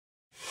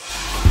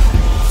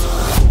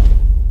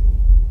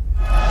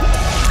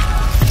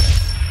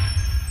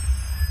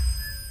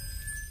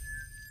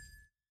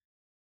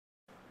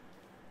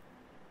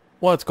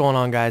What's going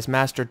on, guys?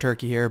 Master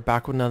Turkey here,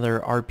 back with another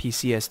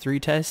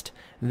RPCS3 test.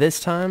 This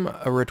time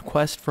a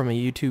request from a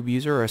YouTube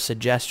user, or a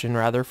suggestion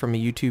rather from a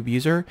YouTube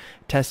user,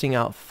 testing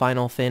out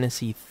Final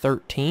Fantasy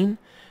XIII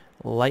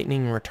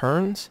Lightning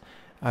Returns.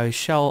 I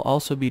shall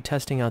also be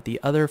testing out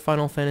the other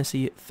Final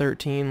Fantasy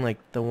XIII, like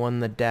the one,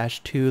 the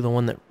 -2, the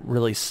one that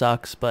really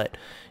sucks, but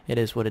it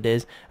is what it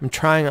is. I'm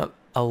trying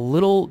a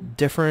little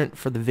different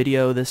for the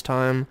video this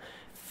time.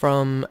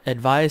 From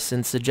advice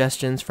and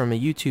suggestions from a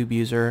YouTube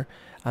user,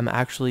 I'm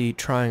actually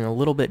trying a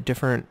little bit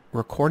different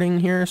recording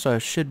here, so I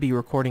should be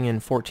recording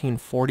in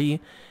 1440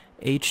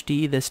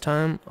 HD this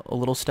time, a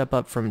little step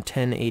up from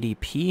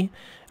 1080p.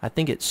 I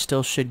think it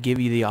still should give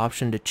you the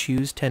option to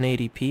choose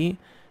 1080p,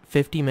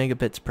 50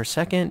 megabits per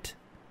second,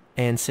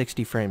 and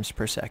 60 frames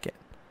per second.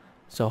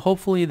 So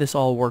hopefully this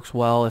all works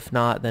well. If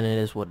not, then it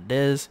is what it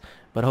is,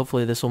 but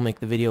hopefully this will make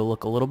the video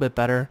look a little bit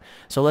better.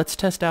 So let's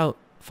test out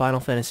Final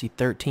Fantasy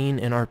XIII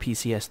in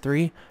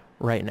RPCS3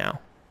 right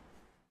now.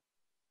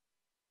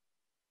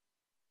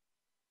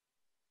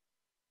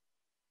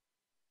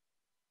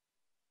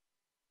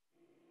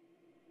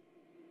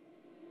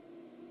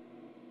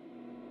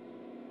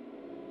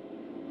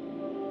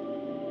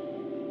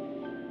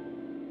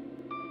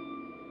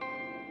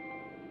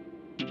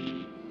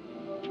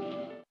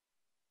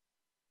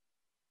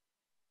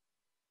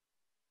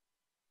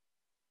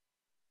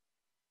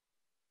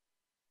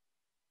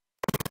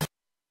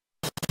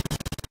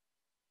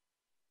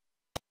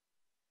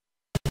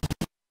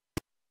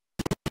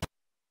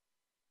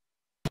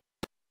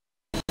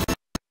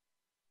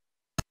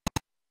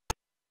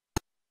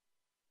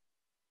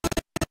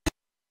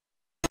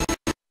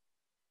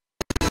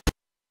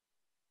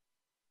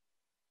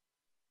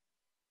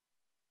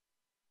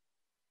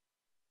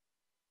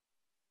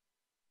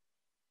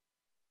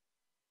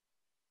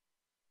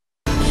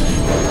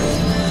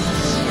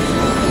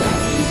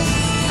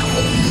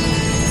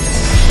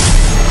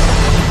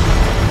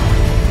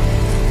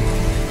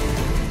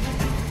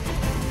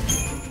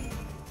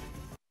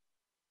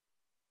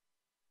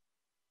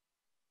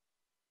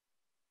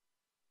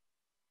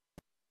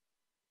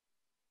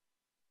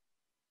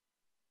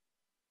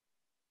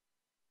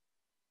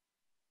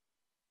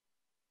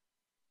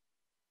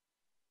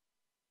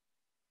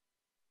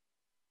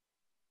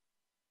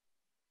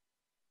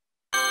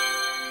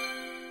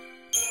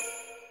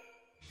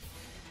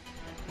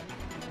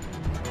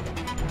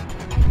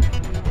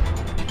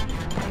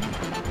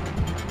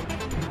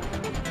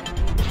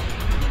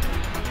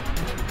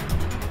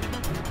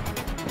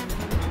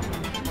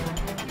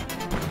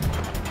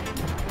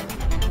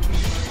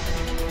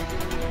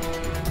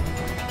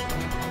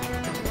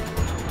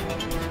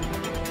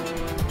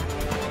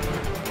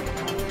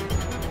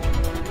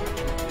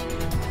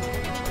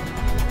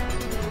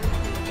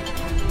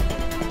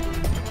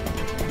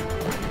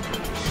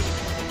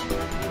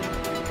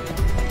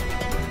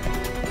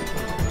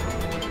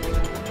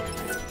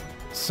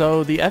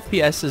 So the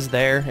FPS is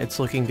there, it's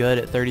looking good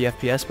at 30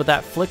 FPS, but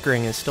that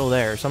flickering is still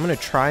there. So I'm going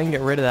to try and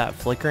get rid of that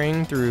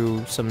flickering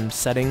through some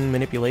setting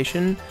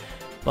manipulation,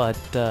 but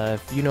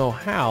if you know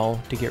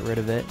how to get rid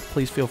of it,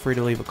 please feel free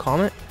to leave a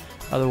comment.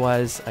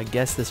 Otherwise, I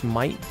guess this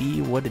might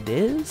be what it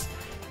is,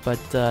 but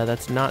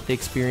that's not the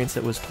experience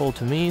that was told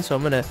to me, so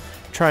I'm going to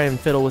try and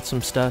fiddle with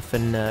some stuff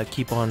and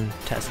keep on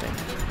testing.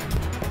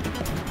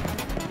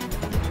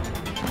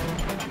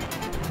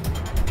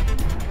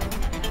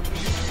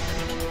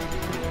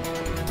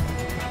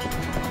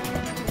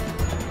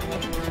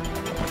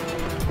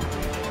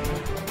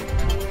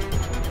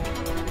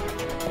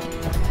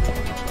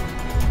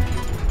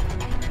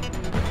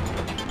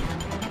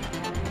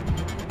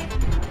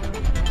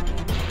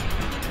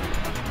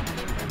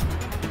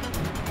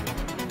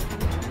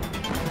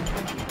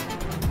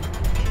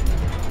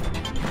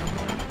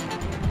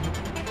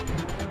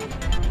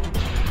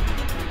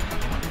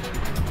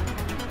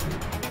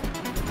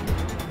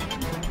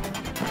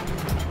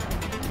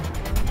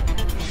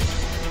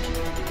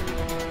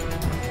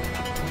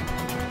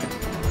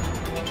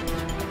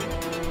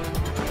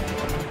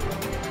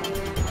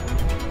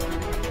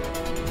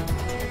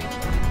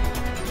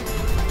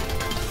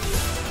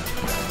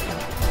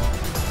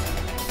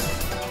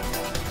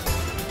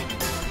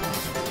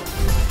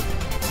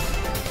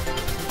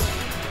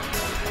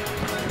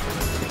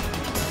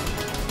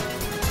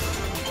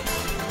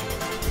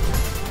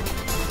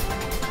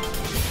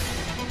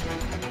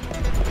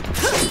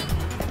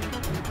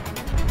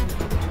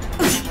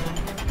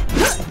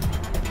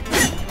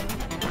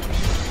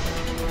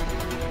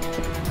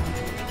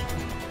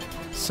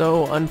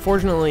 So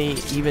unfortunately,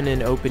 even in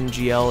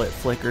OpenGL it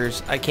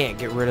flickers. I can't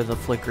get rid of the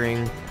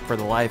flickering for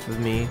the life of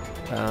me.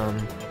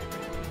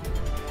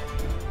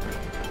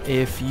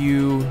 If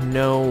you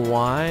know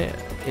why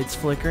it's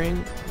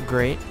flickering,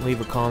 great,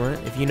 leave a comment.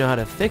 If you know how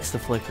to fix the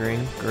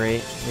flickering,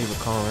 great, leave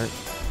a comment.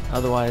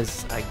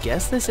 Otherwise, I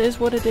guess this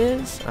is what it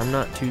is. I'm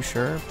not too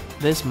sure.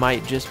 This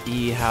might just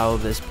be how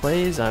this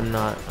plays. I'm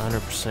not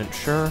 100%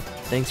 sure.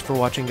 Thanks for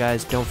watching,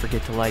 guys. Don't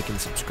forget to like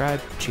and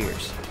subscribe.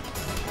 Cheers.